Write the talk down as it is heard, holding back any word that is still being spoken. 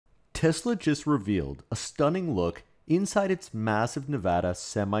Tesla just revealed a stunning look inside its massive Nevada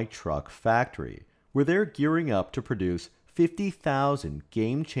semi-truck factory, where they're gearing up to produce 50,000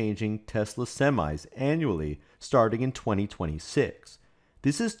 game-changing Tesla semis annually starting in 2026.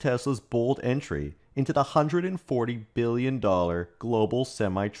 This is Tesla's bold entry into the $140 billion global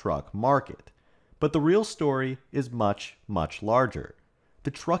semi-truck market. But the real story is much, much larger.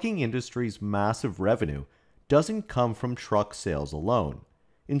 The trucking industry's massive revenue doesn't come from truck sales alone.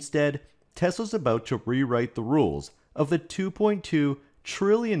 Instead, Tesla's about to rewrite the rules of the $2.2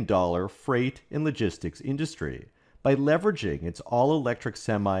 trillion freight and logistics industry by leveraging its all-electric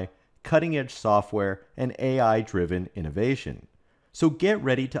semi, cutting-edge software, and AI-driven innovation. So get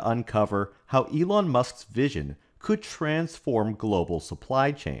ready to uncover how Elon Musk's vision could transform global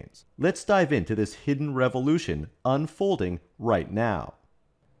supply chains. Let's dive into this hidden revolution unfolding right now.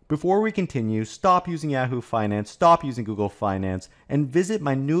 Before we continue, stop using Yahoo Finance, stop using Google Finance, and visit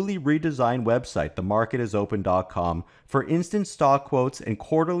my newly redesigned website, themarketisopen.com, for instant stock quotes and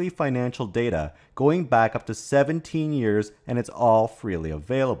quarterly financial data going back up to 17 years, and it's all freely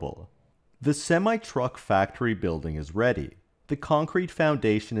available. The semi-truck factory building is ready. The concrete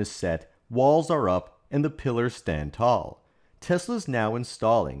foundation is set, walls are up, and the pillars stand tall. Tesla's now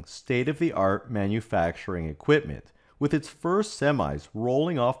installing state-of-the-art manufacturing equipment, with its first semis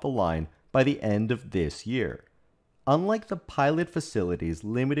rolling off the line by the end of this year. Unlike the pilot facility's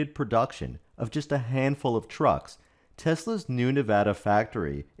limited production of just a handful of trucks, Tesla's new Nevada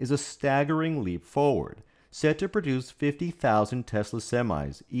factory is a staggering leap forward, set to produce 50,000 Tesla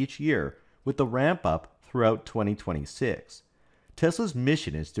semis each year with the ramp-up throughout 2026. Tesla's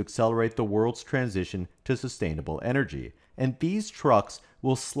mission is to accelerate the world's transition to sustainable energy, and these trucks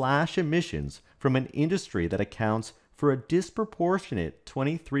will slash emissions from an industry that accounts for a disproportionate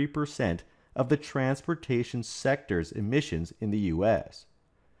 23% of the transportation sector's emissions in the US.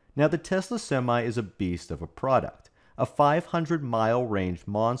 Now, the Tesla Semi is a beast of a product, a 500-mile range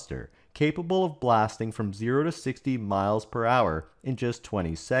monster capable of blasting from 0 to 60 miles per hour in just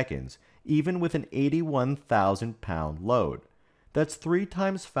 20 seconds, even with an 81,000-pound load. That's 3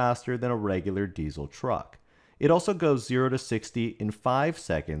 times faster than a regular diesel truck. It also goes 0 to 60 in 5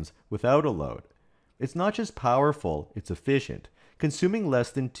 seconds without a load. It's not just powerful, it's efficient, consuming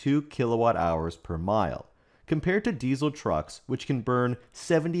less than 2 kilowatt hours per mile. Compared to diesel trucks, which can burn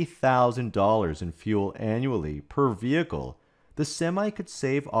 $70,000 in fuel annually per vehicle, the Semi could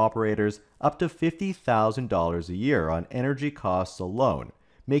save operators up to $50,000 a year on energy costs alone,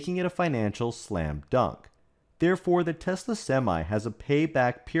 making it a financial slam dunk. Therefore, the Tesla Semi has a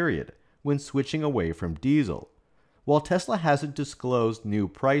payback period when switching away from diesel. While Tesla hasn't disclosed new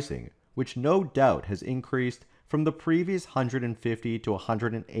pricing, which no doubt has increased from the previous $150,000 to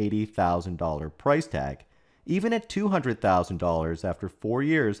 $180,000 price tag, even at $200,000 after 4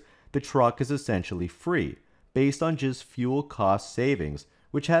 years, the truck is essentially free, based on just fuel cost savings,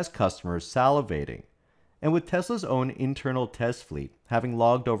 which has customers salivating. And with Tesla's own internal test fleet having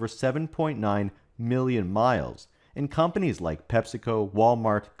logged over 7.9 million miles, and companies like PepsiCo,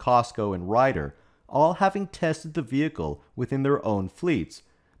 Walmart, Costco, and Ryder all having tested the vehicle within their own fleets,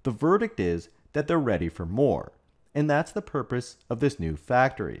 the verdict is that they're ready for more, and that's the purpose of this new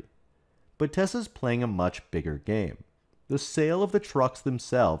factory. But Tesla's playing a much bigger game. The sale of the trucks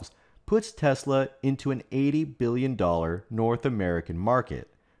themselves puts Tesla into an $80 billion North American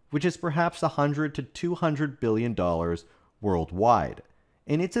market, which is perhaps $100 to $200 billion worldwide,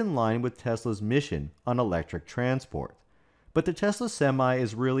 and it's in line with Tesla's mission on electric transport. But the Tesla Semi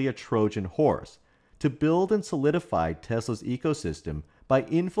is really a Trojan horse to build and solidify Tesla's ecosystem by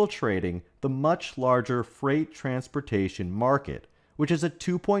infiltrating the much larger freight transportation market, which is a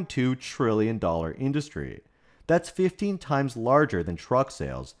 $2.2 trillion industry. That's 15 times larger than truck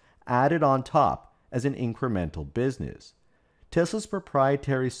sales, added on top as an incremental business. Tesla's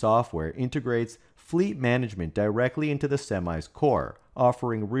proprietary software integrates fleet management directly into the Semi's core,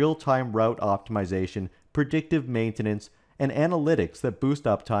 offering real-time route optimization, predictive maintenance, and analytics that boost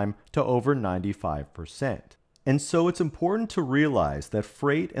uptime to over 95%. And so it's important to realize that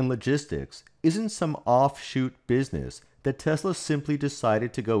freight and logistics isn't some offshoot business that Tesla simply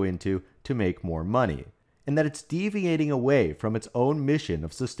decided to go into to make more money, and that it's deviating away from its own mission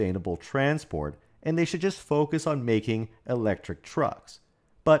of sustainable transport, and they should just focus on making electric trucks.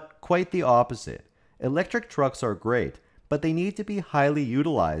 But quite the opposite. Electric trucks are great, but they need to be highly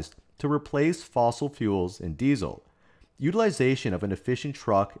utilized to replace fossil fuels and diesel. Utilization of an efficient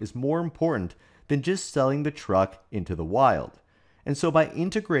truck is more important than just selling the truck into the wild. And so by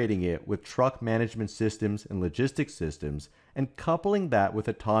integrating it with truck management systems and logistics systems and coupling that with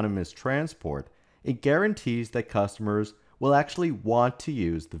autonomous transport, it guarantees that customers will actually want to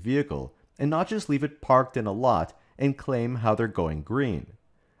use the vehicle and not just leave it parked in a lot and claim how they're going green.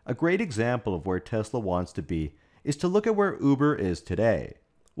 A great example of where Tesla wants to be is to look at where Uber is today.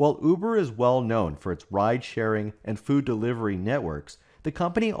 While Uber is well known for its ride-sharing and food delivery networks, the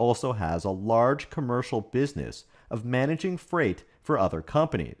company also has a large commercial business of managing freight for other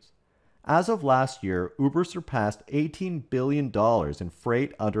companies. As of last year, Uber surpassed $18 billion in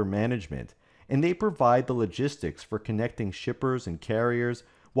freight under management, and they provide the logistics for connecting shippers and carriers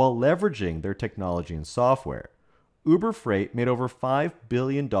while leveraging their technology and software. Uber Freight made over $5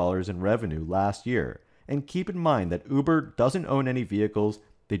 billion in revenue last year, and keep in mind that Uber doesn't own any vehicles,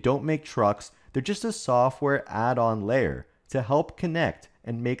 they don't make trucks, they're just a software add-on layer to help connect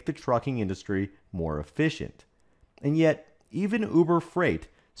and make the trucking industry more efficient. And yet, even Uber Freight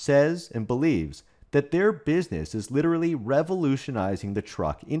says and believes that their business is literally revolutionizing the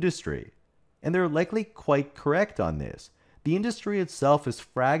truck industry. And they're likely quite correct on this. The industry itself is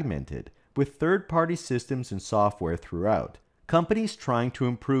fragmented, with third-party systems and software throughout. Companies trying to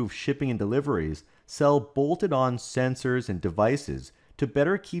improve shipping and deliveries sell bolted-on sensors and devices to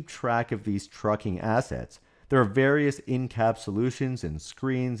better keep track of these trucking assets. There are various in-cab solutions and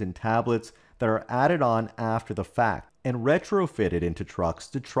screens and tablets that are added on after the fact and retrofitted into trucks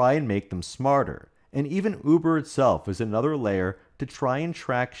to try and make them smarter. And even Uber itself is another layer to try and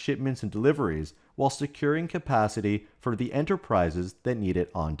track shipments and deliveries while securing capacity for the enterprises that need it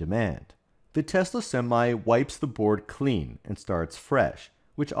on demand. The Tesla Semi wipes the board clean and starts fresh,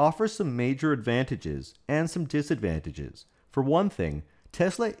 which offers some major advantages and some disadvantages. For one thing,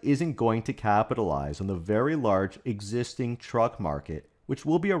 Tesla isn't going to capitalize on the very large existing truck market, which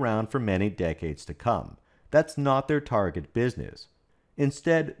will be around for many decades to come. That's not their target business.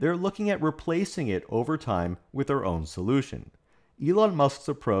 Instead, they're looking at replacing it over time with their own solution. Elon Musk's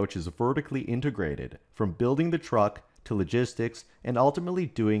approach is vertically integrated, from building the truck to logistics and ultimately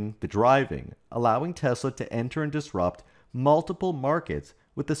doing the driving, allowing Tesla to enter and disrupt multiple markets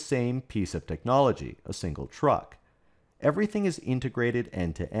with the same piece of technology, a single truck. Everything is integrated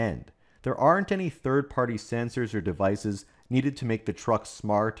end to end. There aren't any third-party sensors or devices needed to make the truck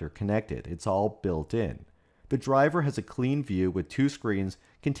smart or connected. It's all built in. The driver has a clean view with two screens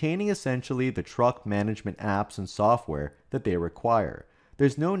containing essentially the truck management apps and software that they require.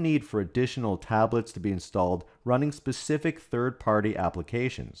 There's no need for additional tablets to be installed running specific third-party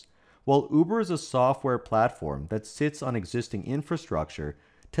applications. While Uber is a software platform that sits on existing infrastructure,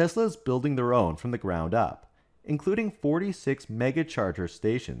 Tesla is building their own from the ground up, including 46 megacharger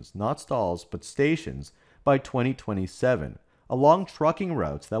stations, not stalls, but stations, by 2027, along trucking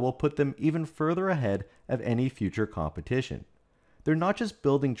routes that will put them even further ahead of any future competition. They're not just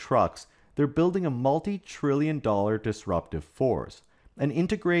building trucks, they're building a multi-trillion-dollar disruptive force, an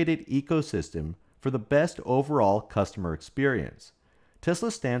integrated ecosystem for the best overall customer experience.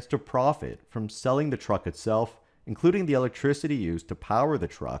 Tesla stands to profit from selling the truck itself, including the electricity used to power the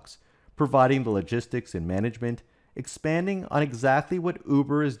trucks, providing the logistics and management, expanding on exactly what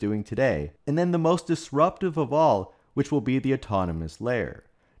Uber is doing today, and then the most disruptive of all, which will be the autonomous layer.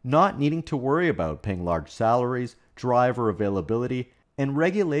 Not needing to worry about paying large salaries, driver availability, and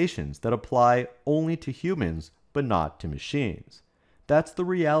regulations that apply only to humans but not to machines. That's the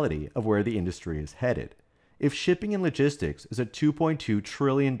reality of where the industry is headed. If shipping and logistics is a $2.2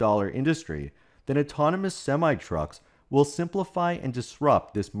 trillion industry, then autonomous semi-trucks will simplify and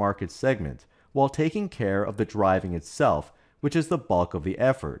disrupt this market segment while taking care of the driving itself, which is the bulk of the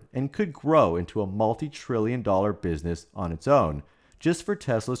effort and could grow into a multi-trillion-dollar business on its own just for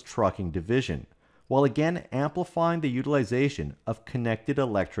Tesla's trucking division, while again amplifying the utilization of connected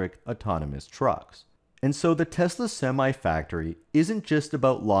electric autonomous trucks. And so the Tesla Semi factory isn't just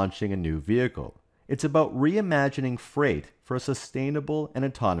about launching a new vehicle. It's about reimagining freight for a sustainable and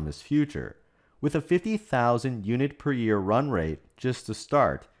autonomous future. With a 50,000 unit per year run rate just to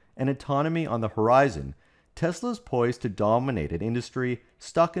start and autonomy on the horizon, Tesla's poised to dominate an industry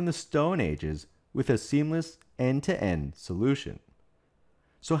stuck in the Stone Ages with a seamless end-to-end solution.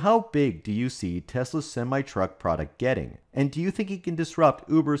 So how big do you see Tesla's semi-truck product getting? And do you think it can disrupt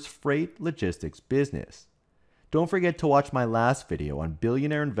Uber's freight logistics business? Don't forget to watch my last video on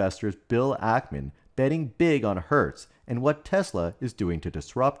billionaire investors Bill Ackman betting big on Hertz and what Tesla is doing to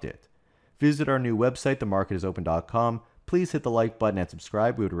disrupt it. Visit our new website, themarketisopen.com. Please hit the like button and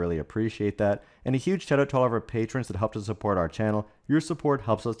subscribe. We would really appreciate that. And a huge shout out to all of our patrons that helped us support our channel. Your support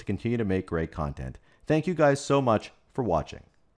helps us to continue to make great content. Thank you guys so much for watching.